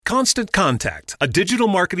Constant Contact, a digital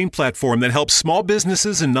marketing platform that helps small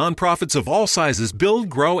businesses and nonprofits of all sizes build,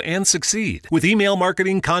 grow, and succeed. With email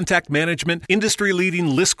marketing, contact management, industry-leading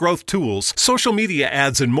list growth tools, social media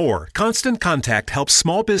ads, and more, Constant Contact helps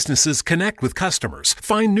small businesses connect with customers,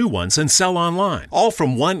 find new ones, and sell online, all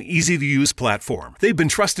from one easy-to-use platform. They've been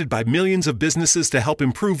trusted by millions of businesses to help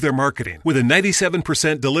improve their marketing. With a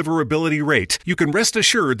 97% deliverability rate, you can rest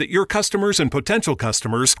assured that your customers and potential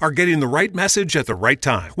customers are getting the right message at the right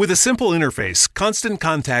time. With a simple interface, Constant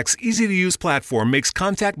Contact's easy-to-use platform makes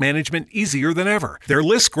contact management easier than ever. Their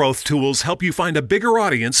list growth tools help you find a bigger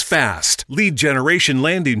audience fast. Lead generation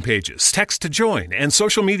landing pages, text to join, and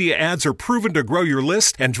social media ads are proven to grow your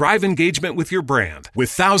list and drive engagement with your brand. With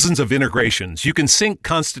thousands of integrations, you can sync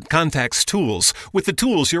Constant Contact's tools with the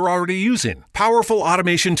tools you're already using. Powerful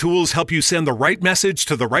automation tools help you send the right message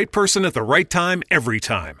to the right person at the right time, every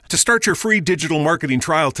time. To start your free digital marketing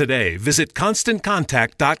trial today, visit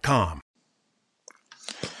ConstantContact.com.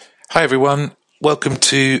 Hi everyone, welcome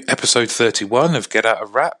to episode 31 of Get Out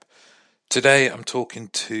of Rap. Today I'm talking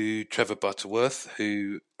to Trevor Butterworth,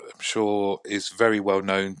 who I'm sure is very well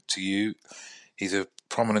known to you. He's a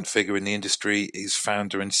prominent figure in the industry. He's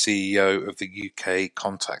founder and CEO of the UK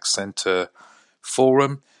Contact Centre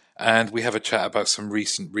Forum, and we have a chat about some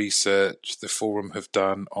recent research the forum have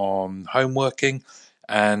done on home working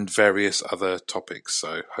and various other topics,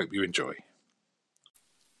 so hope you enjoy.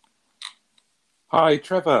 Hi,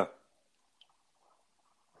 Trevor.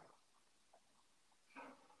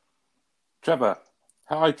 Trevor.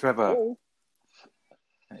 Hi, Trevor. Oh.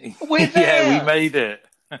 We're there. Yeah, we made it.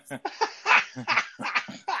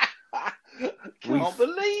 Can't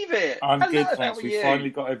believe it. I'm Hello, good, thanks. We finally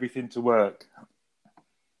got everything to work.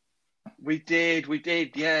 We did,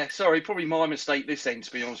 yeah. Sorry, probably my mistake this end,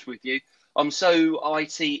 to be honest with you. I'm so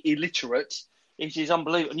IT illiterate, it is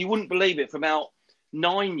unbelievable. And you wouldn't believe it, for about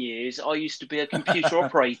 9 years, I used to be a computer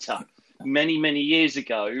operator many, many years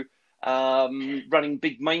ago, running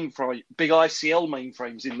big ICL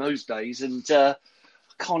mainframes in those days, and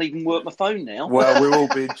can't even work my phone now. Well, we're all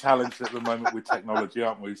being challenged at the moment with technology,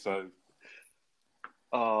 aren't we? So,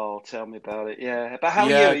 oh, tell me about it. Yeah, but how are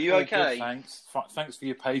you? Are you okay? Good, thanks. Thanks for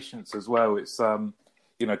your patience as well. It's trying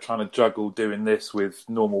to juggle doing this with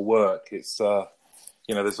normal work. It's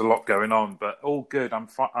there's a lot going on, but all good.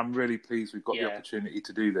 I'm really pleased we've got the opportunity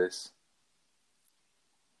to do this.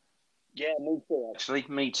 Yeah, me too, actually.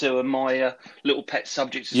 Me too. And my little pet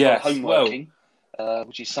subject is homeworking,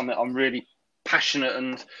 which is something I'm really passionate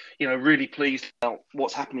and, really pleased about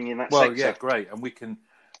what's happening in that sector. Well, yeah, great. And we can,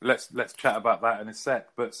 let's chat about that in a sec.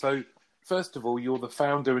 But so, first of all, you're the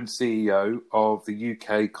founder and CEO of the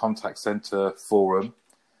UK Contact Centre Forum.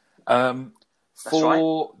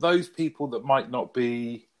 For those people that might not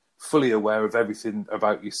be fully aware of everything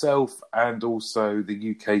about yourself and also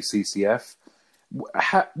the UK CCF,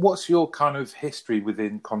 what's your kind of history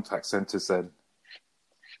within contact centres then?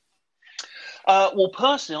 Well,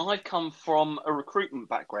 personally, I've come from a recruitment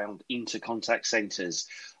background into contact centres.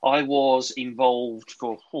 I was involved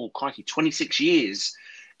for 26 years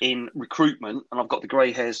in recruitment, and I've got the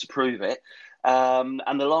grey hairs to prove it.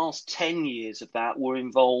 And the last 10 years of that were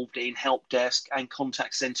involved in help desk and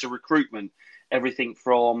contact centre recruitment, everything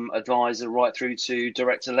from advisor right through to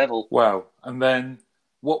director level. Wow. And then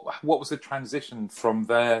what was the transition from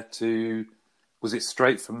there to, was it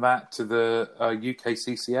straight from that to the UK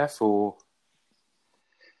CCF or?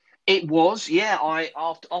 It was, yeah.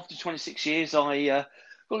 After 26 years, I got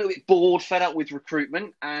a little bit bored, fed up with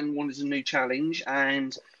recruitment and wanted a new challenge.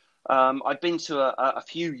 And I'd been to a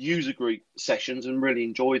few user group sessions and really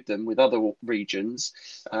enjoyed them with other regions,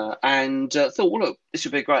 and thought, well, look, this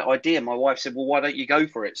would be a great idea. My wife said, well, why don't you go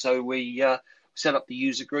for it? So we set up the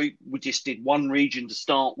user group. We just did one region to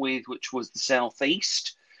start with, which was the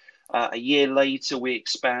Southeast. A year later, we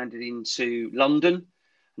expanded into London.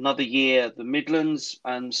 Another year, the Midlands,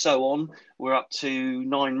 and so on. We're up to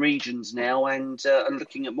 9 regions now, and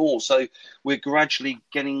looking at more. So we're gradually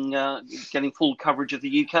getting full coverage of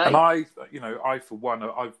the UK. And I for one,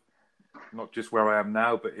 I've not just where I am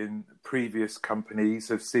now, but in previous companies,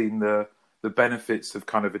 have seen the benefits of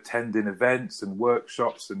kind of attending events and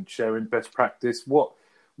workshops and sharing best practice. What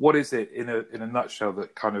is it in a nutshell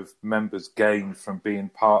that kind of members gain from being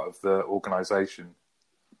part of the organisation?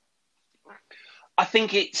 I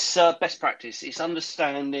think it's best practice. It's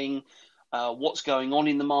understanding what's going on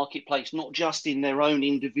in the marketplace, not just in their own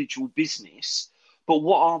individual business, but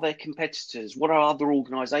what are their competitors? What are other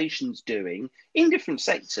organisations doing in different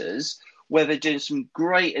sectors where they're doing some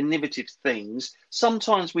great innovative things,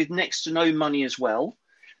 sometimes with next to no money as well,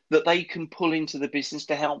 that they can pull into the business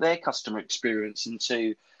to help their customer experience and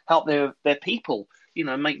to help their people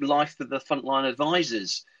make life for the frontline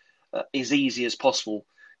advisors as easy as possible,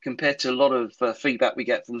 compared to a lot of feedback we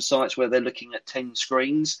get from sites where they're looking at 10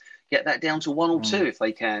 screens. Get that down to 1 or 2 if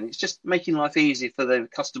they can. It's just making life easier for their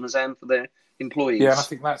customers and for their employees. Yeah, and I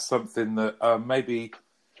think that's something that maybe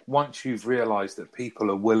once you've realised that people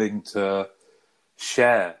are willing to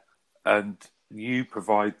share, and you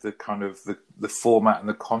provide the kind of the format and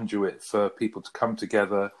the conduit for people to come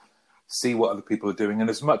together, see what other people are doing. And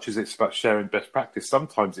as much as it's about sharing best practice,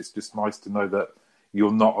 sometimes it's just nice to know that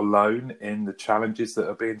you're not alone in the challenges that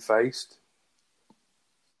are being faced.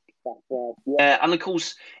 Yeah, and of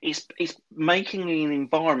course, it's making an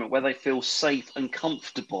environment where they feel safe and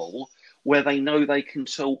comfortable, where they know they can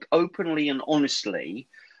talk openly and honestly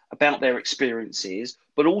about their experiences,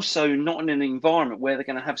 but also not in an environment where they're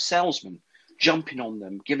going to have salesmen jumping on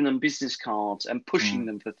them, giving them business cards and pushing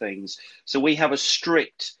them for things. So we have a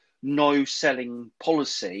strict no selling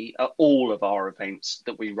policy at all of our events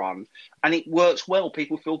that we run, and it works well.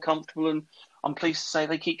 People feel comfortable, and I'm pleased to say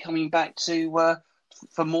they keep coming back to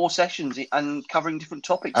for more sessions and covering different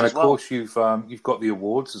topics. And as well. Of course, you've got the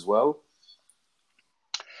awards as well.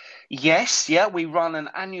 Yes, yeah, we run an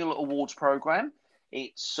annual awards program.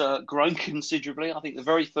 It's grown considerably. I think the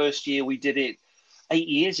very first year we did it 8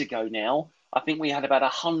 years ago now, I think we had about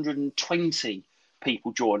 120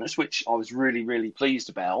 people join us, which I was really, really pleased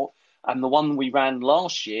about. And the one we ran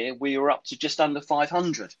last year, we were up to just under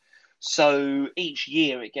 500. So each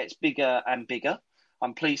year it gets bigger and bigger.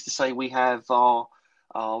 I'm pleased to say we have our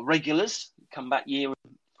regulars come back year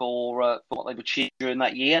for what they've achieved during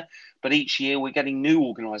that year. But each year we're getting new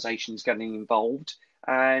organisations getting involved,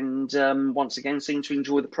 and once again seem to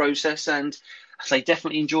enjoy the process, and they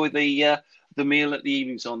definitely enjoy the meal at the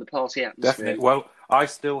evenings on the party atmosphere. Definitely. Well, I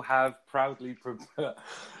still have proudly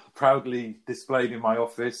displayed in my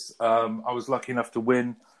office. I was lucky enough to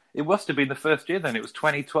win. It must have been the first year then. It was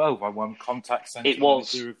 2012. I won Contact Centre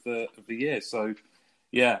Manager of the Year. So,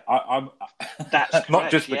 yeah, I'm That's correct, not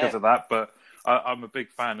just because of that, but I'm a big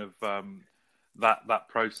fan of that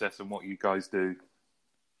process and what you guys do.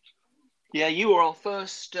 Yeah, you were our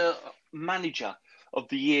first manager of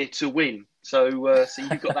the year to win. So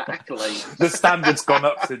you've got that accolade. The standard's gone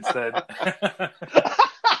up since then.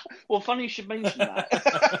 Well, funny you should mention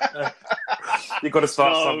that. You've got to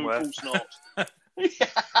start somewhere. No, of course not.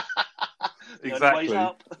 Exactly.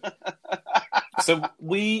 So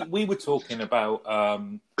we were talking about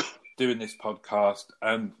doing this podcast,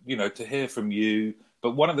 and to hear from you.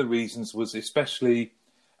 But one of the reasons was, especially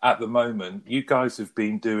at the moment, you guys have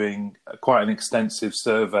been doing quite an extensive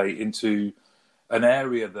survey into an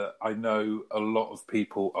area that I know a lot of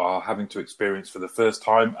people are having to experience for the first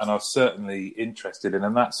time and are certainly interested in,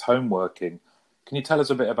 and that's homeworking. Can you tell us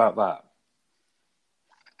a bit about that?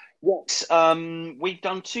 Yes, we've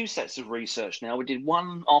done 2 sets of research now. We did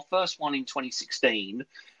our first one in 2016,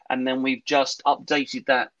 and then we've just updated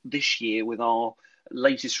that this year with our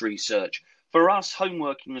latest research. For us,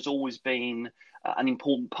 homeworking has always been an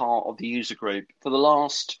important part of the user group. For the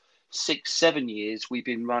last 6-7 years, we've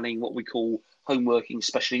been running what we call homeworking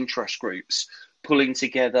special interest groups, pulling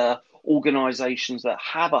together organisations that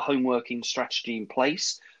have a homeworking strategy in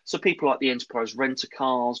place. So people like the Enterprise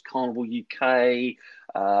Rent-A-Cars, Carnival UK,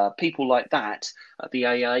 people like that, the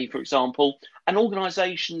AA, for example, and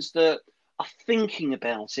organisations that are thinking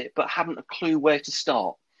about it but haven't a clue where to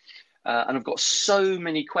start. And I've got so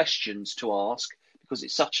many questions to ask because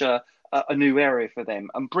it's such a new area for them,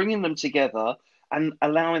 and bringing them together and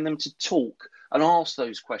allowing them to talk and ask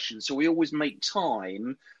those questions. So we always make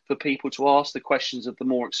time for people to ask the questions of the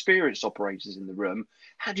more experienced operators in the room.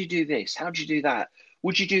 How do you do this? How do you do that?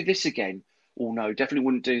 Would you do this again? Oh, no, definitely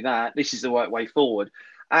wouldn't do that. This is the right way forward.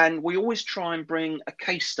 And we always try and bring a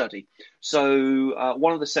case study. So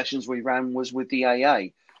one of the sessions we ran was with the AA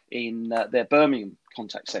in their Birmingham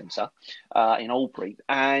contact centre in Albury.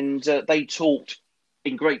 And they talked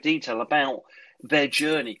in great detail about their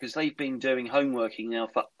journey, because they've been doing homeworking now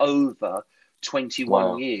for over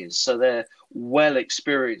 21 years. So they're well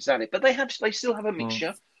experienced at it. But they still have a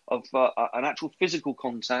mixture of an actual physical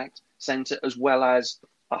contact centre as well as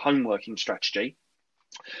a homeworking strategy.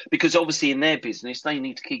 Because obviously in their business, they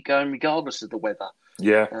need to keep going regardless of the weather.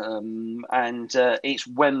 Yeah. And it's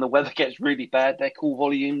when the weather gets really bad, their call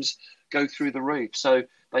volumes go through the roof. So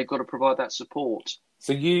they've got to provide that support.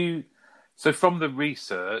 So from the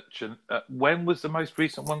research, when was the most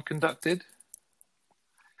recent one conducted?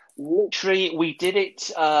 Literally, we did it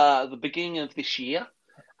at the beginning of this year,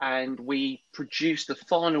 and we produced the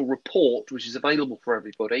final report, which is available for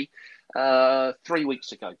everybody, 3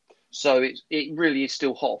 weeks ago. So it really is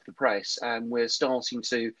still hot off the press, and we're starting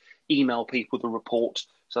to email people the report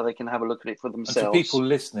so they can have a look at it for And themselves. for people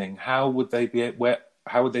listening, how would they be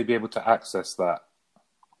able to access that?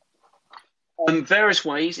 Various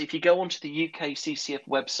ways. If you go onto the UK CCF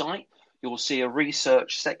website, you'll see a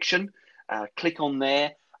research section. Click on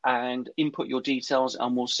there and input your details,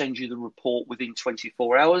 and we'll send you the report within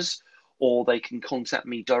 24 hours. Or they can contact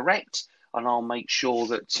me direct, and I'll make sure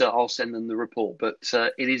that I'll send them the report. But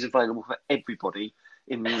it is available for everybody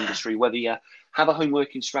in the industry, whether you have a home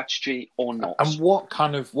working strategy or not. And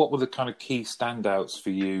what were the kind of key standouts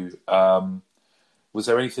for you? Was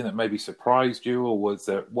there anything that maybe surprised you, or was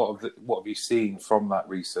there what have you seen from that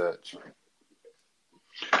research?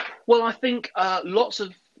 Well, I think lots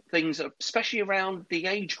of things, especially around the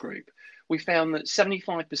age group. We found that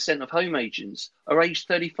 75% of home agents are aged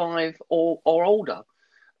 35 or older,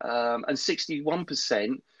 and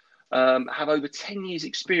 61% have over 10 years'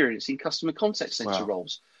 experience in customer contact centre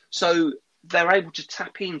roles. So they're able to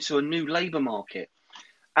tap into a new labour market,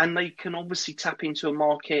 and they can obviously tap into a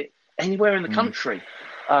market anywhere in the country.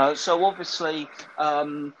 So obviously,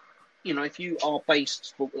 if you are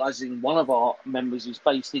based, as in one of our members is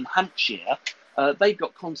based in Hampshire, they've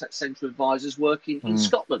got contact centre advisors working in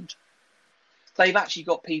Scotland. They've actually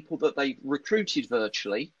got people that they've recruited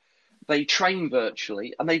virtually, they train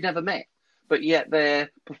virtually, and they've never met. But yet their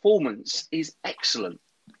performance is excellent.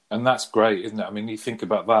 And that's great, isn't it? I mean, you think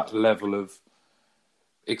about that level of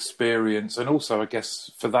experience, and also, I guess,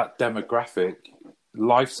 for that demographic,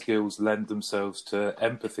 life skills lend themselves to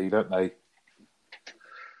empathy, don't they?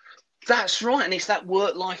 That's right. And it's that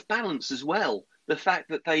work-life balance as well. The fact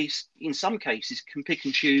that they, in some cases, can pick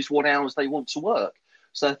and choose what hours they want to work.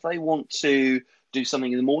 So if they want to do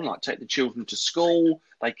something in the morning, like take the children to school,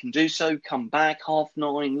 they can do so, come back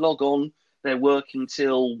 9:30, log on. They're working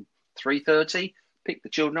till 3:30, pick the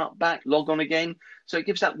children up, back, log on again. So it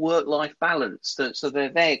gives that work-life balance. So they're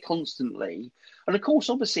there constantly. And of course,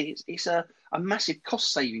 obviously, it's a massive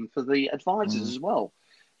cost saving for the advisors as well.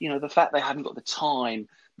 The fact they haven't got the time,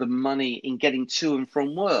 the money in getting to and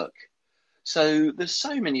from work. So there's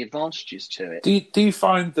so many advantages to it. Do you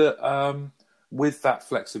find that with that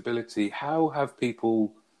flexibility, how have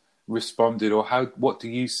people responded, or what do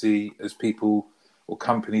you see as people or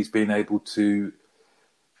companies being able to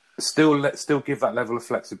still give that level of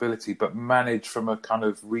flexibility, but manage from a kind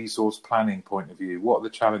of resource planning point of view? What are the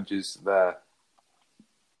challenges there?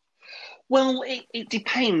 Well, it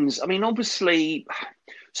depends. I mean, obviously,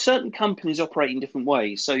 certain companies operate in different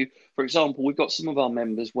ways. So, for example, we've got some of our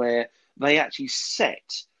members where they actually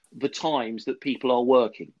set the times that people are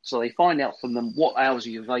working. So they find out from them what hours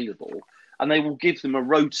are available, and they will give them a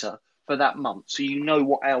rota for that month, so you know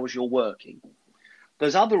what hours you're working.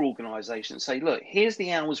 There's other organisations that say, look, here's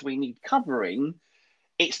the hours we need covering.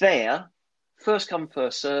 It's there. First come,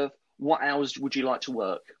 first serve. What hours would you like to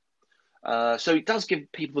work? So it does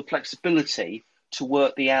give people the flexibility to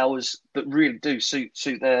work the hours that really do suit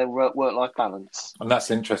their work-life balance. And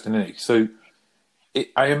that's interesting, isn't it? So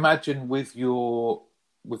I imagine with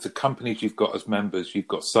the companies you've got as members, you've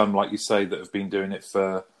got some, like you say, that have been doing it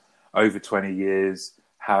for over 20 years,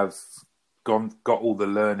 have got all the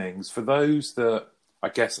learnings. For those that, I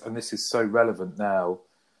guess, and this is so relevant now,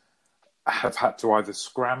 have had to either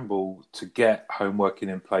scramble to get home working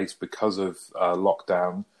in place because of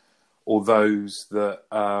lockdown, or those that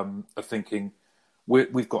are thinking,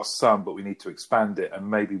 we've got some, but we need to expand it, and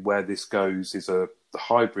maybe where this goes is the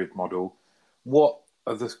hybrid model. What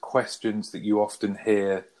are the questions that you often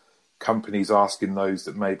hear companies asking those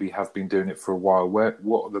that maybe have been doing it for a while?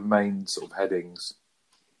 What are the main sort of headings?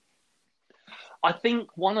 I think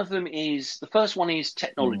the first one is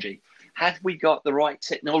technology. Have we got the right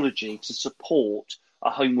technology to support a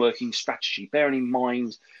home working strategy? Bearing in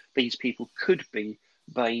mind, these people could be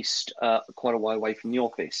based quite a way away from the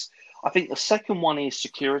office. I think the second one is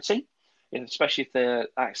security, especially if they're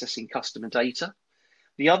accessing customer data.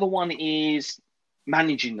 The other one is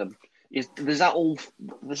managing them. There's that old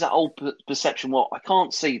perception, I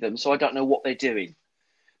can't see them, so I don't know what they're doing.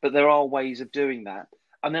 But there are ways of doing that.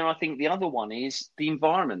 And then I think the other one is the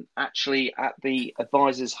environment. Actually, at the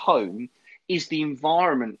advisor's home, is the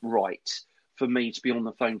environment right for me to be on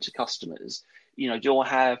the phone to customers? Do I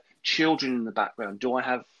have children in the background? Do I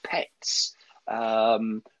have pets?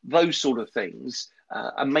 Those sort of things.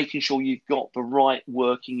 And making sure you've got the right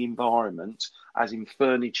working environment, as in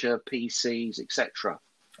furniture, PCs, etc.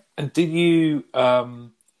 And did you,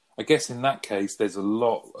 I guess in that case,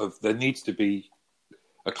 there needs to be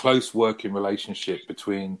a close working relationship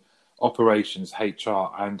between operations, HR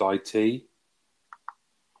and IT?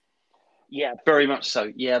 Yeah, very much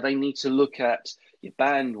so. Yeah, they need to look at your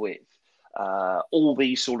bandwidth, all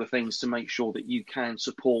these sort of things to make sure that you can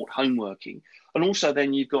support home working. And also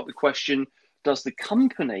then you've got the question, does the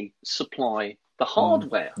company supply the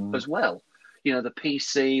hardware as well? You know, the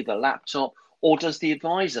PC, the laptop, or does the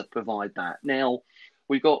advisor provide that? Now,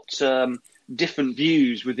 we've got different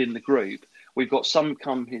views within the group. We've got some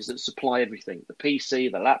companies that supply everything, the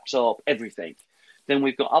PC, the laptop, everything. Then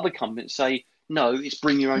we've got other companies that say, no, it's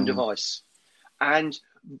bring your own device. And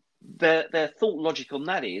their thought logic on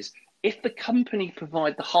that is, if the company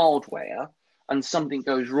provide the hardware and something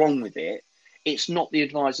goes wrong with it, it's not the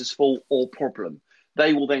advisor's fault or problem.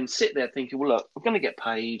 They will then sit there thinking, well, look, I'm going to get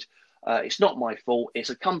paid. It's not my fault. It's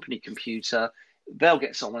a company computer. They'll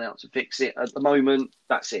get someone else to fix it. At the moment,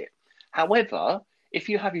 that's it. However, if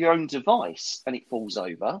you have your own device and it falls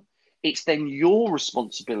over, it's then your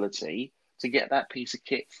responsibility to get that piece of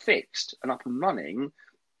kit fixed and up and running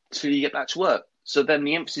till you get back to work. So then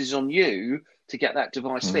the emphasis is on you to get that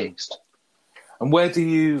device fixed. And where do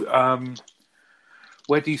you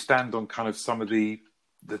stand on kind of some of the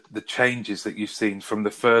changes that you've seen from the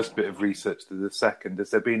first bit of research to the second? Has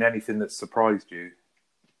there been anything that surprised you?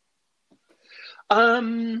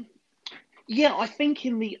 Yeah, I think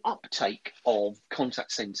in the uptake of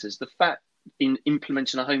contact centres, the fact in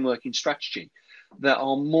implementing a home working strategy, there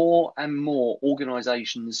are more and more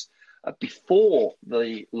organisations before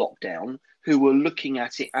the lockdown who were looking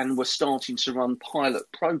at it and were starting to run pilot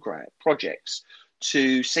projects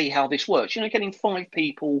to see how this works. You know, getting 5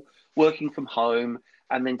 people working from home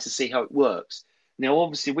and then to see how it works. Now,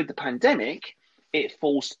 obviously, with the pandemic, it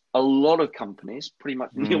forced a lot of companies, pretty much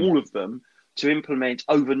all of them, to implement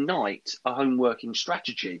overnight a home working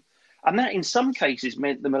strategy. And that in some cases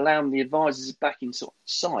meant them allowing the advisors back in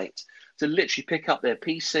site to literally pick up their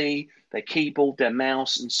PC, their keyboard, their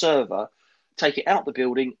mouse and server, take it out the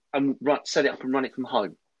building and set it up and run it from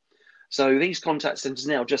home. So these contact centres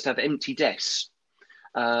now just have empty desks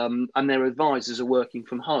and their advisors are working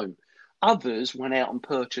from home. Others went out and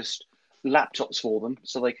purchased laptops for them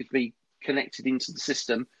so they could be connected into the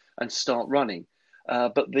system and start running.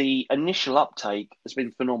 But the initial uptake has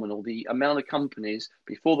been phenomenal. The amount of companies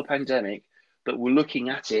before the pandemic that were looking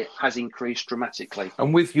at it has increased dramatically.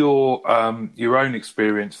 And with your own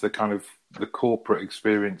experience, the kind of the corporate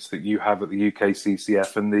experience that you have at the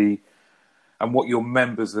UKCCF and what your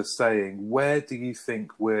members are saying, where do you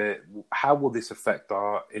think how will this affect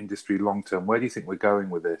our industry long term? Where do you think we're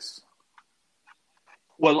going with this?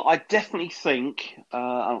 Well, I definitely think,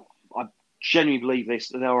 I genuinely believe this,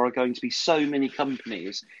 that there are going to be so many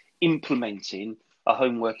companies implementing a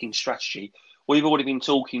home working strategy. We've already been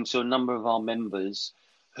talking to a number of our members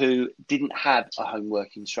who didn't have a home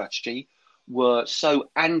working strategy, were so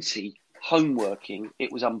anti-home working,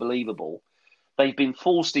 it was unbelievable. They've been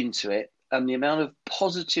forced into it, and the amount of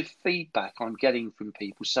positive feedback I'm getting from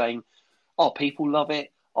people saying, oh, people love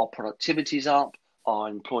it, our productivity's up, our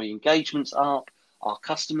employee engagement's up, our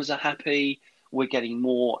customers are happy, we're getting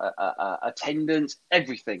more attendance,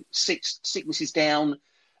 everything. Sickness is down.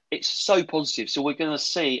 It's so positive. So we're going to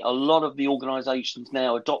see a lot of the organisations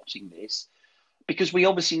now adopting this because we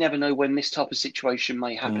obviously never know when this type of situation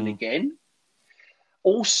may happen again.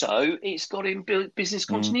 Also, it's got in business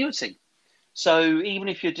continuity. So even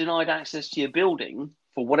if you're denied access to your building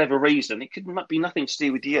for whatever reason, it could be nothing to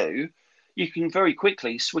do with you, you can very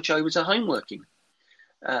quickly switch over to home working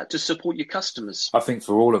to support your customers. I think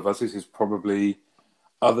for all of us, this is probably,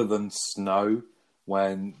 other than snow,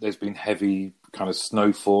 when there's been heavy kind of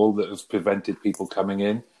snowfall that has prevented people coming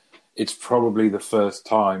in, it's probably the first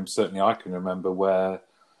time, certainly I can remember, where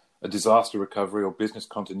a disaster recovery or business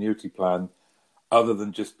continuity plan, other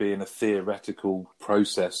than just being a theoretical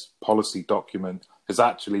process policy document, has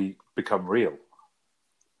actually become real.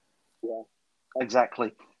 Yeah,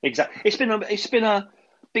 exactly. It's been a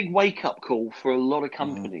big wake-up call for a lot of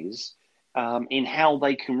companies in how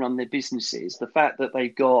they can run their businesses. The fact that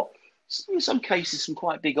they've got, in some cases, some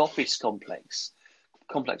quite big office complexes,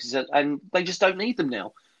 and they just don't need them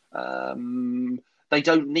now. They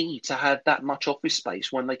don't need to have that much office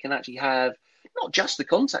space when they can actually have not just the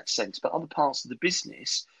contact centre, but other parts of the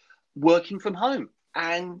business working from home,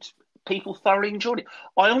 and people thoroughly enjoyed it.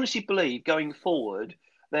 I honestly believe going forward,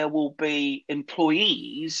 there will be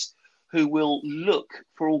employees who will look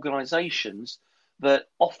for organisations that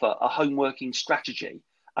offer a home working strategy,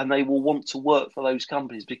 and they will want to work for those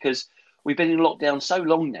companies because we've been in lockdown so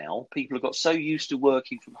long now. People have got so used to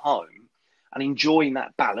working from home and enjoying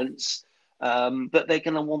that balance that they're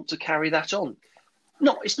going to want to carry that on.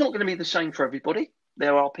 It's not going to be the same for everybody.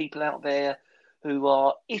 There are people out there who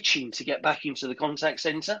are itching to get back into the contact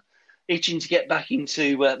centre, itching to get back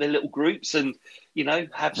into their little groups and,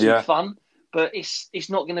 have some fun. But it's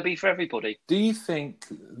not going to be for everybody. Do you think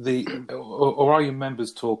or are your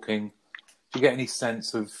members talking do you get any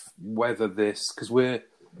sense of whether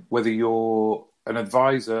whether you're an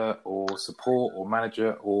advisor or support or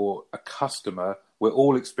manager or a customer, we're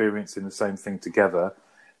all experiencing the same thing together.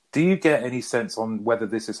 Do you get any sense on whether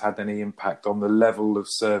this has had any impact on the level of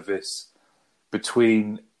service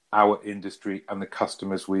between our industry and the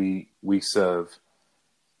customers we serve?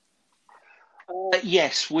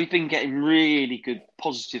 Yes, we've been getting really good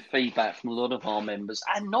positive feedback from a lot of our members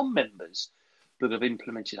and non-members that have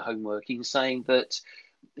implemented home working, saying that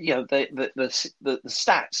the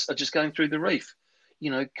stats are just going through the roof.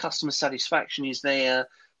 Customer satisfaction is there,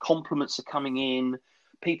 compliments are coming in,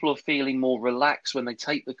 people are feeling more relaxed when they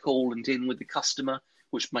take the call and dealing with the customer,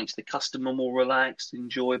 which makes the customer more relaxed,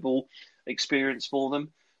 enjoyable experience for them.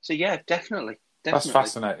 So yeah, definitely. That's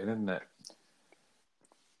fascinating, isn't it?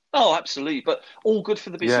 Oh, absolutely. But all good for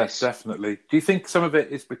the business. Yeah, definitely. Do you think some of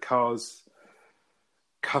it is because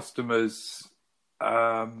customers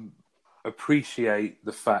appreciate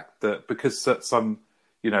the fact that because some,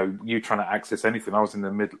 you trying to access anything, I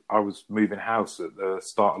was moving house at the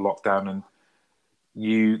start of lockdown,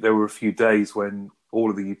 and there were a few days when all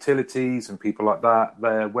of the utilities and people like that,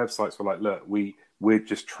 their websites were like, look, we're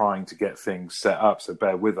just trying to get things set up, so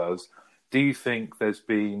bear with us. Do you think there's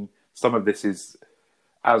been some of this is,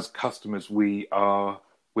 as customers, we're a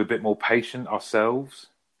bit more patient ourselves?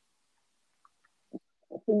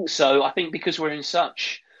 I think so. I think because we're in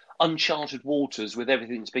such uncharted waters with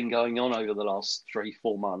everything that's been going on over the last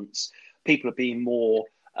 3-4 months, people are being more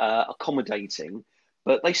accommodating,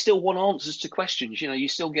 but they still want answers to questions. You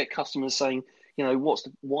still get customers saying,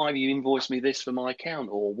 why have you invoiced me this for my account,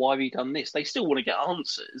 or why have you done this? They still want to get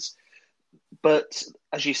answers. But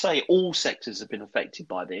as you say, all sectors have been affected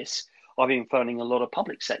by this. I've been phoning a lot of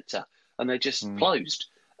public sector, and they're just closed.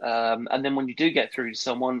 And then when you do get through to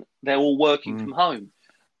someone, they're all working from home.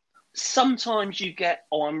 Sometimes you get,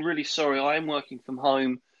 I'm really sorry, I am working from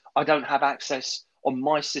home. I don't have access on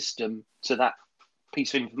my system to that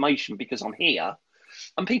piece of information because I'm here.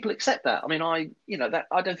 And people accept that. I mean, I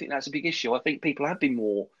don't think that's a big issue. I think people have been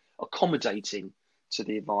more accommodating to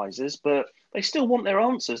the advisors, but they still want their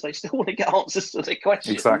answers. They still want to get answers to their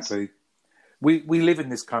questions. Exactly. We live in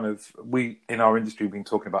this kind of, in our industry, we've been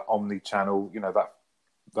talking about omni-channel,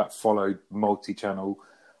 that followed multi-channel,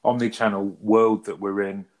 omni-channel world that we're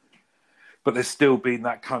in. But there's still been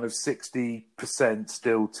that kind of 60%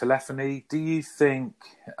 still telephony. Do you think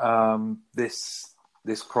this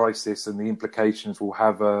crisis and the implications will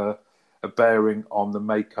have a bearing on the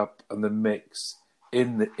makeup and the mix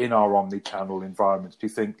in our omni-channel environments? Do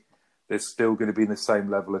you think there's still going to be the same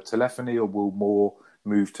level of telephony, or will more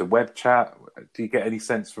move to web chat? Do you get any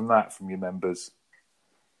sense from that from your members?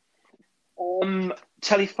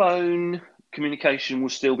 Telephone communication will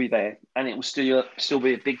still be there, and it will still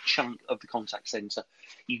be a big chunk of the contact centre.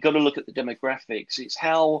 You've got to look at the demographics. It's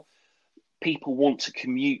how people want to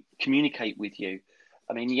communicate with you.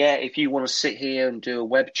 I mean, yeah, if you want to sit here and do a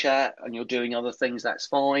web chat and you're doing other things, that's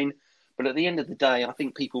fine. But at the end of the day, I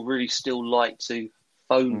think people really still like to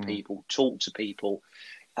phone people, talk to people,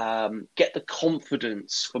 get the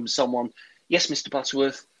confidence from someone. Yes, Mr.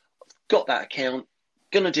 Butterworth, got that account,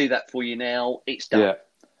 going to do that for you now. It's done. Yeah.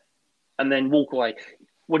 And then walk away.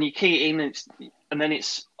 When you key it in,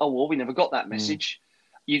 it's oh well, we never got that message.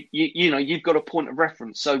 You've got a point of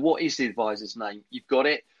reference. So what is the advisor's name? You've got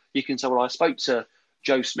it. You can say, well, I spoke to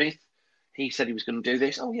Joe Smith. He said he was going to do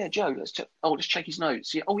this. Oh yeah, Joe. Let's check his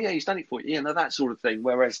notes. Yeah. Oh yeah, he's done it for you. Yeah, no, that sort of thing.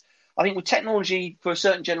 Whereas I think with technology, for a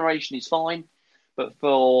certain generation, it's fine, but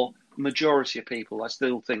for majority of people, I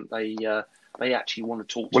still think they actually want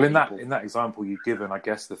to talk to people. Well, in that example you've given, I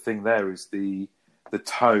guess the thing there is the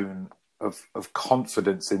tone of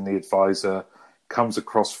confidence in the advisor comes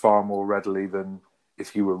across far more readily than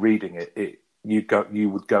if you were reading it. You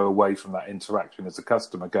would go away from that interaction as a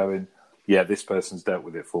customer going, yeah, this person's dealt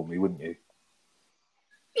with it for me, wouldn't you?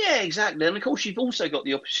 Yeah, exactly. And of course, you've also got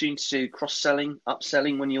the opportunity to cross-selling,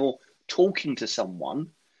 upselling when you're talking to someone.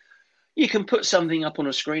 You can put something up on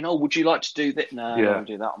a screen. Oh, would you like to do that? No, I don't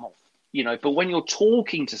do that. I'm off. But when you're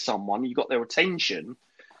talking to someone, you've got their attention.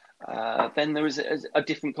 Then there is a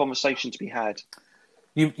different conversation to be had.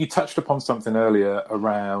 You touched upon something earlier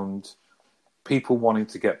around people wanting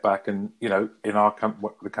to get back, and in our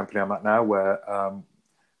the company I'm at now, where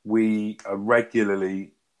we are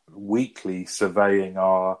regularly, weekly surveying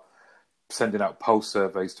sending out pulse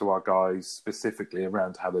surveys to our guys specifically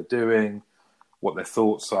around how they're doing, what their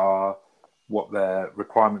thoughts are, what their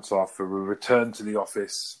requirements are for a return to the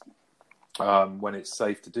office when it's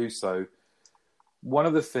safe to do so. One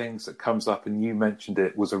of the things that comes up, and you mentioned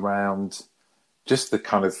it, was around just the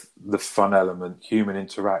kind of the fun element, human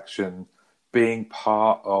interaction, being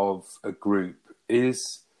part of a group,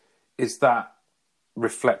 is that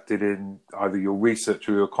reflected in either your research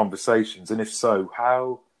or your conversations? And if so,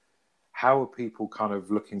 how are people kind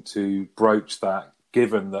of looking to broach that,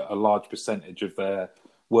 given that a large percentage of their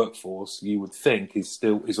workforce, you would think, is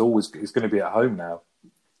going to be at home now?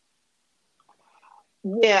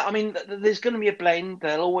 Yeah, I mean, there's going to be a blend.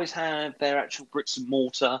 They'll always have their actual bricks and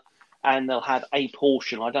mortar, and they'll have a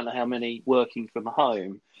portion. I don't know how many working from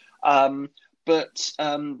home, but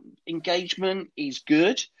engagement is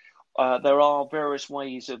good. There are various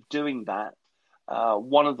ways of doing that.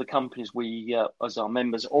 One of the companies we, as our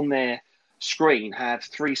members, on their screen have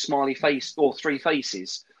three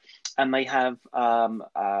faces, and they have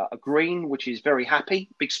a green, which is very happy,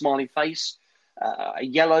 big smiling face, a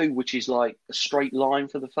yellow, which is like a straight line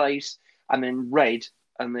for the face, and then red,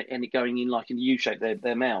 and it going in like in the U shape,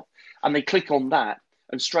 their mouth. And they click on that,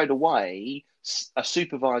 and straight away, a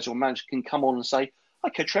supervisor or manager can come on and say,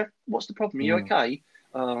 "Okay, Trev, what's the problem? Are you okay?"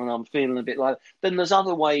 And I'm feeling a bit like. Then there's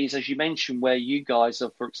other ways, as you mentioned, where you guys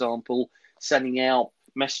are, for example, sending out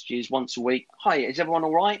messages once a week. "Hi, is everyone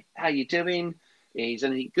all right? How you doing? Is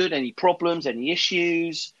anything good? Any problems? Any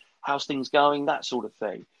issues? How's things going?" That sort of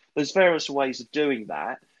thing. There's various ways of doing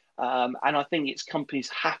that. And I think companies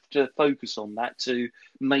have to focus on that to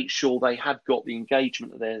make sure they have got the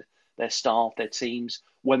engagement of their staff, their teams,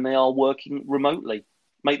 when they are working remotely.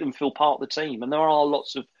 Make them feel part of the team. And there are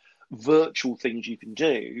lots of virtual things you can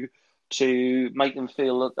do to make them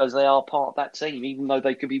feel as they are part of that team, even though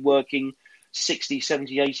they could be working 60,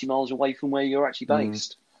 70, 80 miles away from where you're actually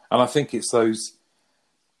based. And I think it's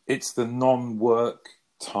the non-work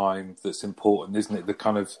time that's important, isn't it? The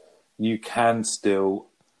kind of, you can still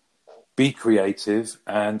be creative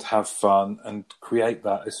and have fun and create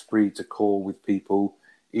that esprit de corps with people,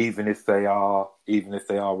 even if they are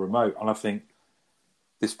remote. And I think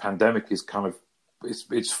this pandemic is kind of,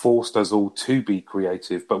 it's forced us all to be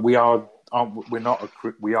creative, but are we not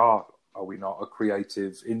a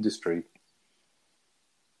creative industry?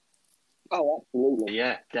 Oh, absolutely.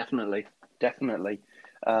 Yeah, definitely.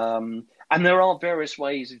 And there are various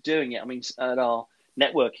ways of doing it. I mean, at our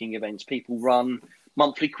networking events, people run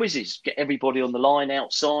monthly quizzes, get everybody on the line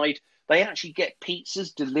outside. They actually get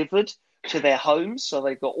pizzas delivered to their homes. So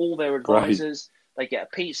they've got all their advisors. Right. They get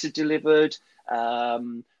a pizza delivered,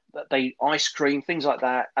 ice cream, things like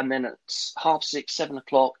that. And then at 6:30, 7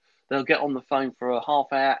 o'clock, they'll get on the phone for a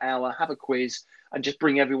half hour, have a quiz, and just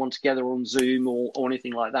bring everyone together on Zoom or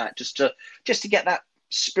anything like that, just to get that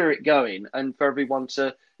spirit going and for everyone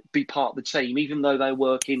to be part of the team, even though they're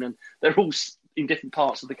working and they're all in different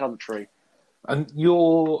parts of the country. And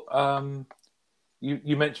you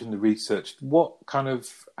mentioned the research.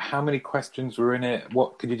 How many questions were in it?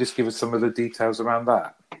 Could you just give us some of the details around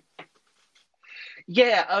that?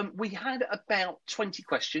 Yeah, we had about 20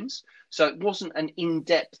 questions, so it wasn't an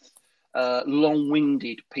in-depth,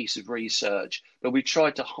 long-winded piece of research, but we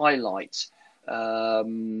tried to highlight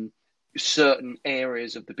certain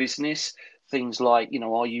areas of the business, things like,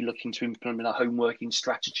 are you looking to implement a home working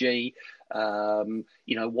strategy?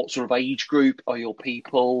 What sort of age group are your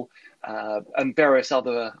people? And various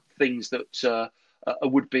other things that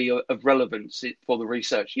would be of relevance for the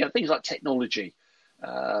research. Things like technology,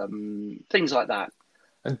 things like that.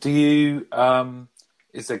 And do you,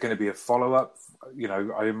 is there going to be a follow-up?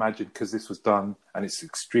 I imagine because this was done and it's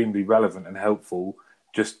extremely relevant and helpful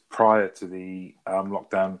just prior to the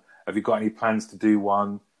lockdown. Have you got any plans to do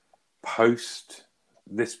one post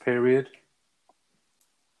this period?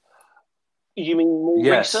 You mean more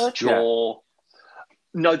research? Yeah. Or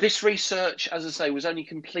no? This research, as I say, was only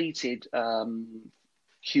completed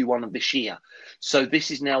Q1 of this year. So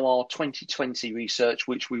this is now our 2020 research,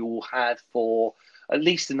 which we will have for at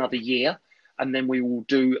least another year. And then we will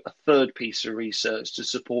do a third piece of research to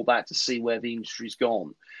support that, to see where the industry's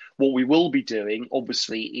gone. What we will be doing,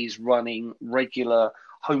 obviously, is running regular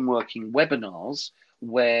homeworking webinars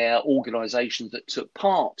where organisations that took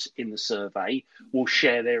part in the survey will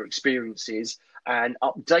share their experiences and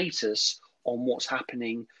update us on what's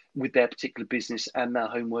happening with their particular business and their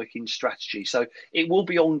home working strategy. So it will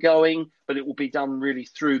be ongoing, but it will be done really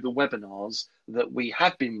through the webinars that we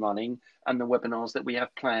have been running and the webinars that we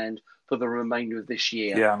have planned for the remainder of this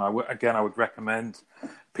year. Yeah, and I would recommend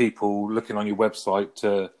people looking on your website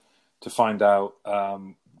to find out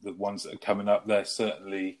the ones that are coming up. They're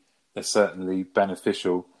certainly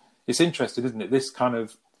beneficial. It's interesting, isn't it? This kind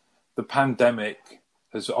of, the pandemic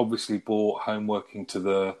has obviously brought home working to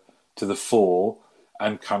the fore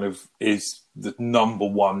and kind of is the number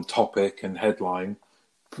one topic and headline.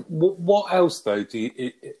 What else though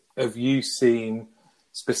have you seen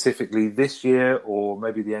specifically this year or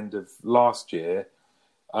maybe the end of last year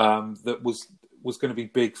that was going to be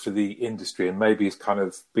big for the industry and maybe it's kind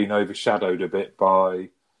of been overshadowed a bit by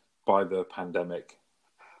the pandemic?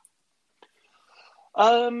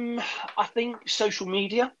 I think social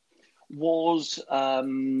media was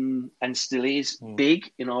and still is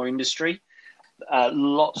big in our industry.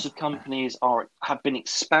 Lots of companies have been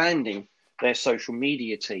expanding their social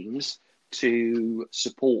media teams to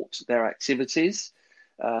support their activities.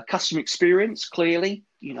 Customer experience, clearly,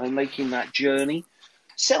 making that journey.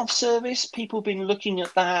 Self-service, people have been looking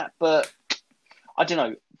at that, but I don't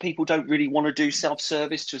know. People don't really want to do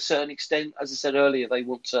self-service to a certain extent. As I said earlier, they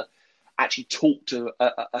want to actually talk to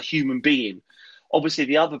a human being. Obviously,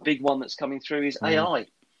 the other big one that's coming through is AI.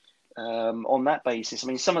 On that basis, I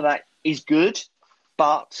mean, some of that is good,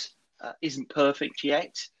 but isn't perfect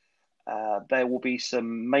yet. There will be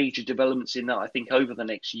some major developments in that, I think, over the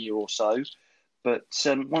next year or so. But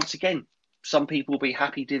once again, some people will be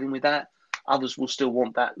happy dealing with that. Others will still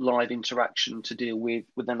want that live interaction to deal with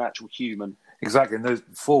an actual human. Exactly. And those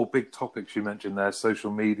 4 big topics you mentioned there,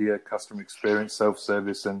 social media, customer experience,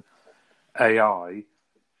 self-service and AI,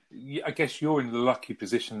 I guess you're in the lucky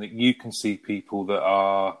position that you can see people that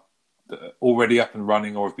are already up and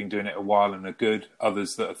running or have been doing it a while and are good,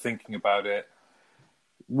 others that are thinking about it.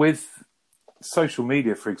 With social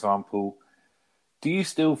media, for example, do you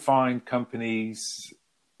still find companies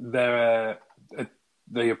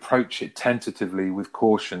they approach it tentatively with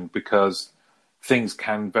caution because things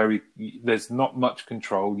can there's not much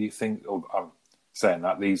control? You think, or I'm saying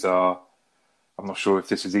that I'm not sure if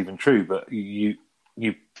this is even true, but you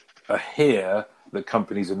hear that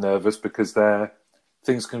companies are nervous because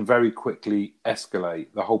things can very quickly escalate.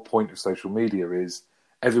 The whole point of social media is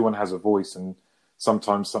everyone has a voice and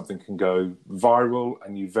sometimes something can go viral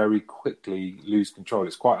and you very quickly lose control.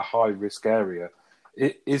 It's quite a high risk area.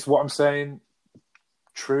 Is what I'm saying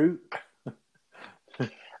true?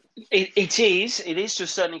 It is to a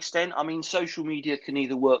certain extent. I mean, social media can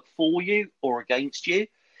either work for you or against you.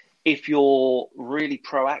 If you're really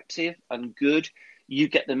proactive and good, you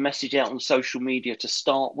get the message out on social media to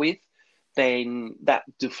start with, then that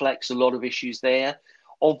deflects a lot of issues there.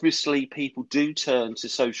 Obviously, people do turn to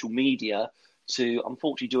social media to,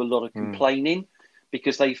 unfortunately, do a lot of complaining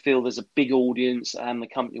because they feel there's a big audience and the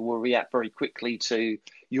company will react very quickly to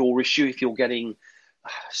your issue if you're getting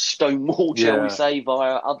stonewalled, shall we say,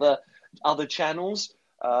 via other channels.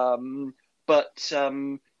 But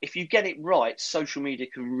if you get it right, social media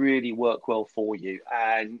can really work well for you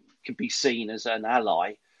and can be seen as an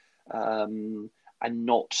ally and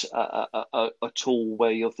not a tool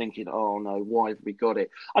where you're thinking, oh no, why have we got it?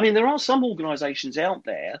 I mean, there are some organisations out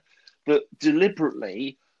there that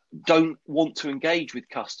deliberately don't want to engage with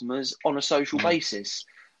customers on a social basis.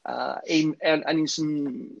 In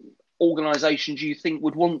some organisations you think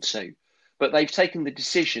would want to, but they've taken the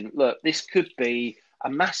decision, look, this could be a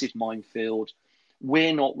massive minefield.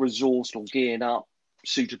 We're not resourced or geared up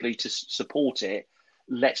suitably to support it.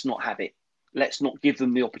 Let's not have it. Let's not give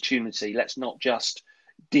them the opportunity. Let's not just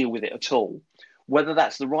deal with it at all. Whether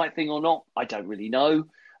that's the right thing or not, I don't really know.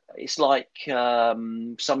 It's like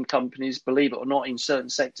some companies, believe it or not, in certain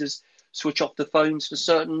sectors, switch off the phones for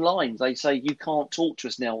certain lines. They say, you can't talk to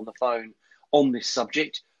us now on the phone on this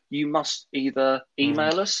subject. You must either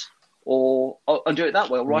email us and do it that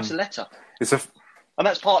way, or write a letter. And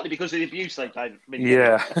that's partly because of the abuse they've been getting.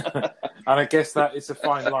 Yeah. And I guess that it's a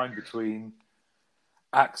fine line between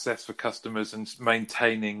access for customers and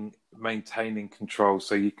maintaining control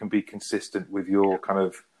so you can be consistent with your kind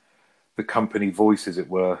of the company voice, as it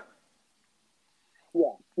were.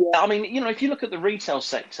 Yeah. I mean, if you look at the retail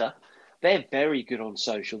sector, they're very good on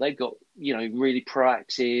social. They've got, really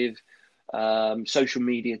proactive social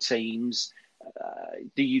media teams.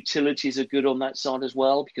 The utilities are good on that side as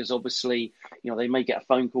well, because obviously, they may get a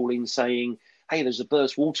phone call in saying, hey, there's a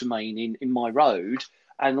burst water main in my road.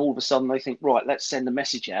 And all of a sudden they think, right, let's send a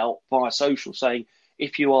message out via social saying,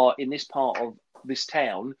 if you are in this part of this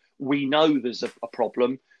town, we know there's a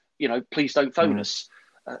problem, please don't phone us.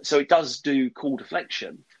 So it does do call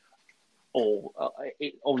deflection or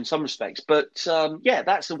on some respects. But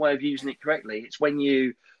that's the way of using it correctly. It's when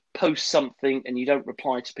you post something and you don't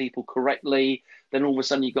reply to people correctly, then all of a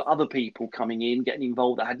sudden you've got other people coming in, getting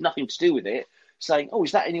involved that had nothing to do with it, saying, oh,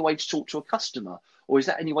 is that any way to talk to a customer? Or is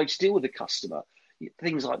that any way to deal with a customer?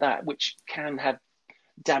 Things like that, which can have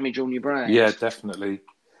damage on your brand. Yeah, definitely.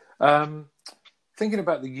 Thinking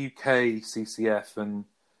about the UK CCF and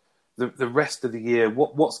the rest of the year,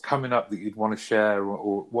 what's coming up that you'd want to share,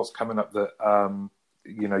 or what's coming up that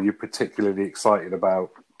you're particularly excited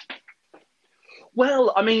about?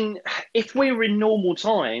 Well, I mean, if we were in normal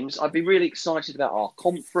times, I'd be really excited about our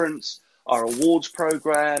conference, our awards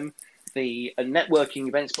program, the networking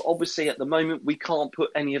events. But obviously, at the moment, we can't put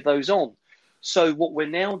any of those on. So what we're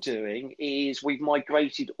now doing is we've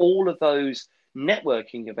migrated all of those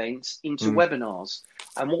networking events into webinars.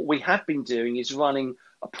 And what we have been doing is running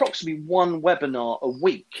approximately one webinar a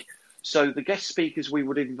week. So the guest speakers we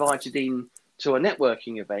would have invited in to a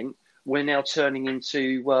networking event, we're now turning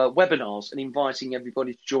into webinars and inviting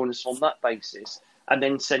everybody to join us on that basis and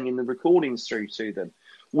then sending the recordings through to them.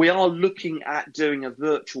 We are looking at doing a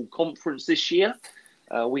virtual conference this year.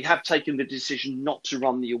 We have taken the decision not to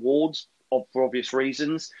run the awards for obvious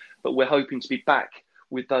reasons, but we're hoping to be back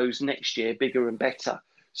with those next year, bigger and better.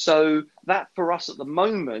 So that for us at the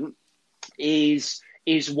moment is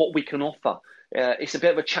what we can offer. It's a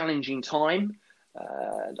bit of a challenging time.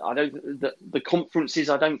 The conferences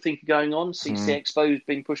I don't think are going on. CC Expo has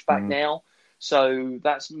been pushed back now, so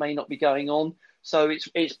that may not be going on. So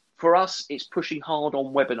it's for us, it's pushing hard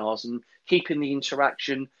on webinars and keeping the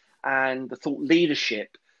interaction and the thought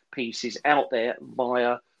leadership pieces out there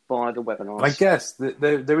via the webinars. I guess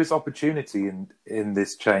there is opportunity in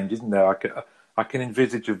this change, isn't there? I can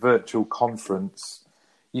envisage a virtual conference.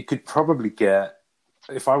 You could probably get,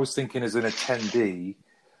 if I was thinking as an attendee,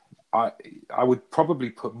 I would probably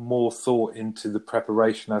put more thought into the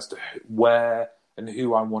preparation as to where and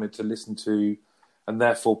who I wanted to listen to, and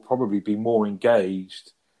therefore probably be more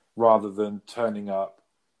engaged rather than turning up,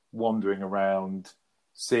 wandering around,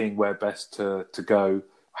 seeing where best to go.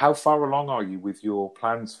 How far along are you with your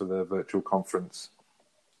plans for the virtual conference?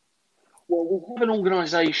 Well, we have an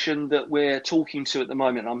organisation that we're talking to at the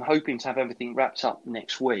moment. I'm hoping to have everything wrapped up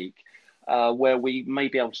next week. Where we may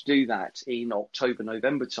be able to do that in October,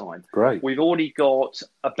 November time. Great. We've already got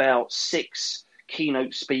about 6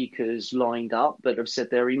 keynote speakers lined up that have said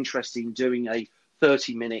they're interested in doing a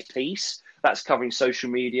 30-minute piece. That's covering social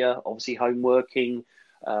media, obviously home working,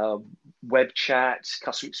 web chat,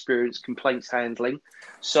 customer experience, complaints handling.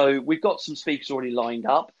 So we've got some speakers already lined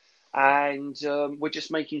up, and we're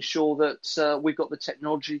just making sure that we've got the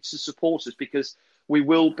technology to support us, because we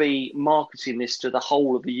will be marketing this to the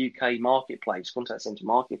whole of the UK marketplace, contact centre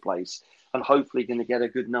marketplace, and hopefully going to get a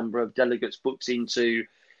good number of delegates booked in to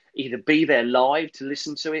either be there live to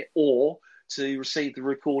listen to it or to receive the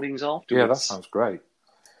recordings afterwards. Yeah, that sounds great.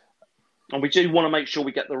 And we do want to make sure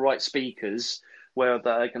we get the right speakers where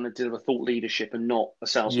they're going to deliver thought leadership and not a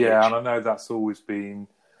sales pitch. Yeah, and I know that's always been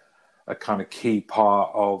a kind of key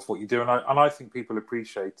part of what you do, and I think people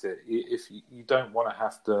appreciate it. If you don't want to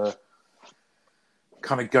have to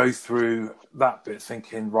kind of go through that bit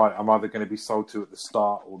thinking, right, I'm either going to be sold to at the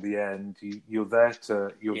start or the end. You're there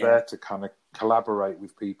to kind of collaborate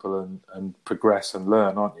with people and progress and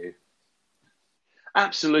learn, aren't you?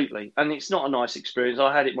 Absolutely. And it's not a nice experience.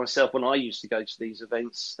 I had it myself when I used to go to these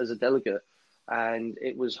events as a delegate, and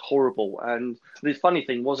it was horrible. And the funny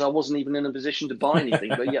thing was I wasn't even in a position to buy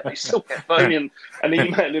anything, but yet they still kept phoning and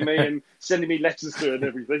emailing me and sending me letters through and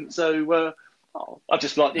everything. So I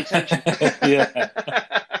just like the attention. Yeah.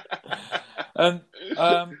 And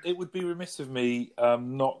it would be remiss of me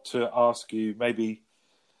not to ask you, maybe,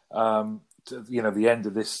 the end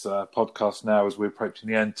of this podcast now, as we're approaching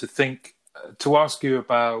the end, to ask you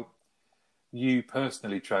about you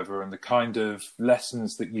personally, Trevor, and the kind of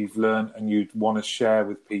lessons that you've learned and you'd want to share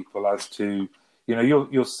with people as to,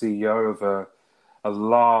 you're CEO of a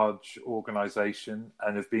large organisation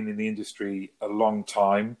and have been in the industry a long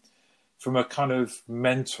time. From a kind of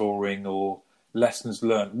mentoring or lessons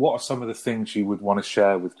learned, what are some of the things you would want to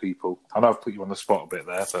share with people? I know I've put you on the spot a bit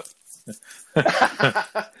there, but...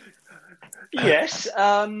 Yes.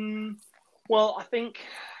 Well, I think...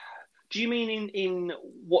 Do you mean in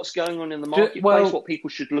what's going on in the marketplace, what people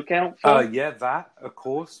should look out for? Yeah, that, of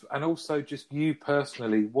course. And also just you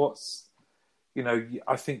personally,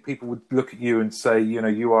 I think people would look at you and say,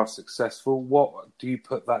 you are successful. What do you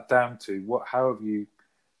put that down to? How have you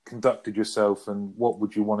conducted yourself, and what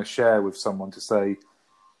would you want to share with someone to say,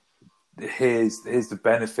 here's the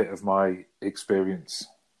benefit of my experience?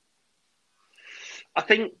 I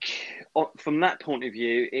think from that point of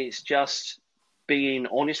view, it's just being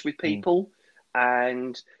honest with people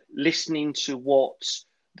and listening to what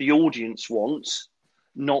the audience wants,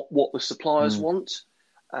 not what the suppliers want,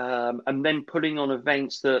 and then putting on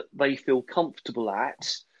events that they feel comfortable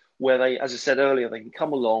at, where they, as I said earlier, they can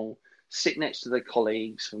come along, sit next to their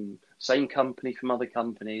colleagues from same company, from other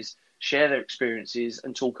companies, share their experiences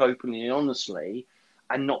and talk openly and honestly,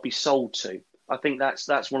 and not be sold to. I think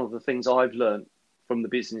that's one of the things I've learned from the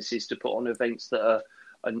business, is to put on events that are,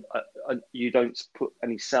 you don't put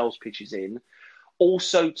any sales pitches in.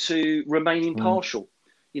 also to remain impartial.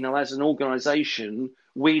 As an organisation,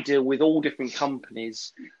 we deal with all different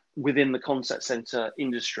companies within the contact centre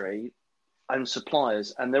industry and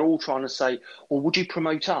suppliers, and they're all trying to say, well, would you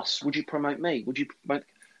promote us? Would you promote me? Would you promote?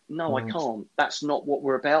 No, I can't. That's not what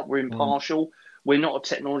we're about. We're impartial. We're not a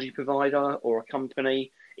technology provider or a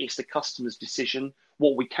company. It's the customer's decision.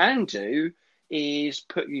 What we can do is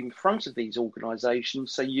put you in front of these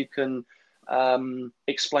organisations so you can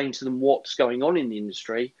explain to them what's going on in the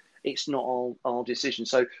industry. It's not our decision.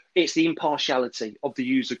 So it's the impartiality of the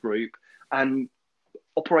user group and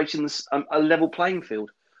operating a level playing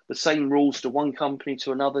field, the same rules to one company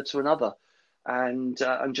to another, and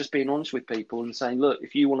just being honest with people and saying, look,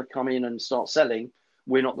 if you want to come in and start selling,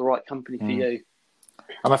 we're not the right company for you.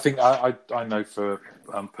 And I think I know for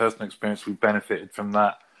personal experience, we benefited from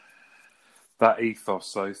that ethos.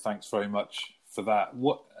 So thanks very much for that.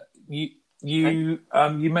 What you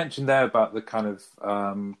mentioned there about the kind of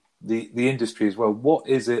the industry as well. What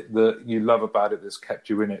is it that you love about it that's kept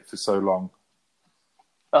you in it for so long?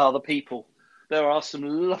 The people. There are some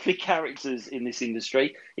lovely characters in this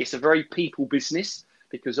industry. It's a very people business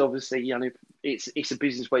because obviously, it's a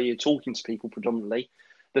business where you're talking to people predominantly.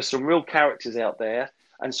 There's some real characters out there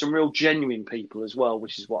and some real genuine people as well,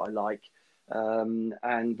 which is what I like,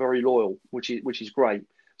 and very loyal, which is great.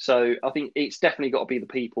 So I think it's definitely got to be the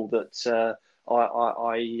people that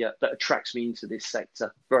that attracts me into this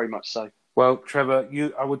sector, very much so. Well, Trevor,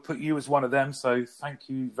 I would put you as one of them. So thank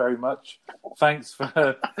you very much. Thanks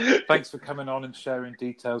for coming on and sharing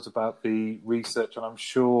details about the research. And I'm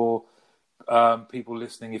sure people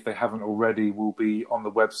listening, if they haven't already, will be on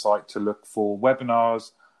the website to look for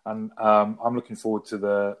webinars. And I'm looking forward to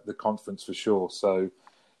the conference for sure. So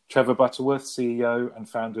Trevor Butterworth, CEO and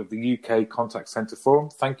founder of the UK Contact Centre Forum,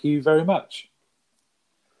 thank you very much.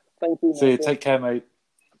 Thank you. See you. Take care, mate.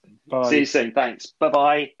 Bye. See you soon. Thanks.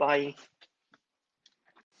 Bye-bye. Bye.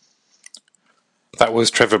 That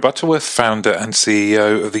was Trevor Butterworth, founder and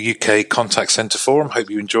CEO of the UK Contact Centre Forum.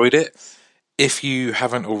 Hope you enjoyed it. If you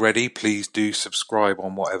haven't already, please do subscribe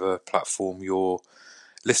on whatever platform you're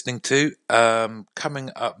listening to.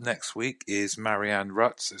 Coming up next week is Marianne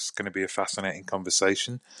Rutz. It's going to be a fascinating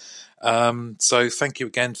conversation. So thank you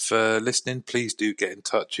again for listening. Please do get in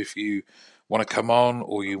touch if you want to come on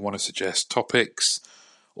or you want to suggest topics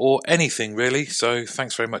or anything really. So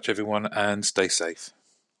thanks very much, everyone, and stay safe.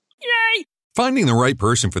 Yay! Finding the right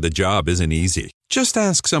person for the job isn't easy. Just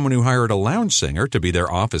ask someone who hired a lounge singer to be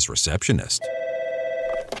their office receptionist.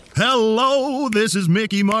 Hello, this is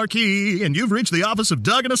Mickey Marquis, and you've reached the office of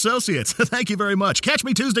Doug & Associates. Thank you very much. Catch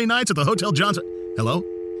me Tuesday nights at the Hotel Johnson. Hello?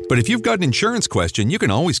 But if you've got an insurance question, you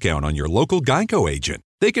can always count on your local Geico agent.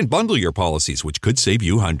 They can bundle your policies, which could save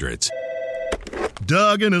you hundreds.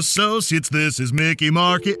 Doug & Associates, this is Mickey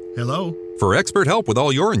Marquis. Hello? For expert help with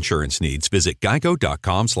all your insurance needs, visit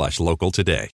geico.com/local today.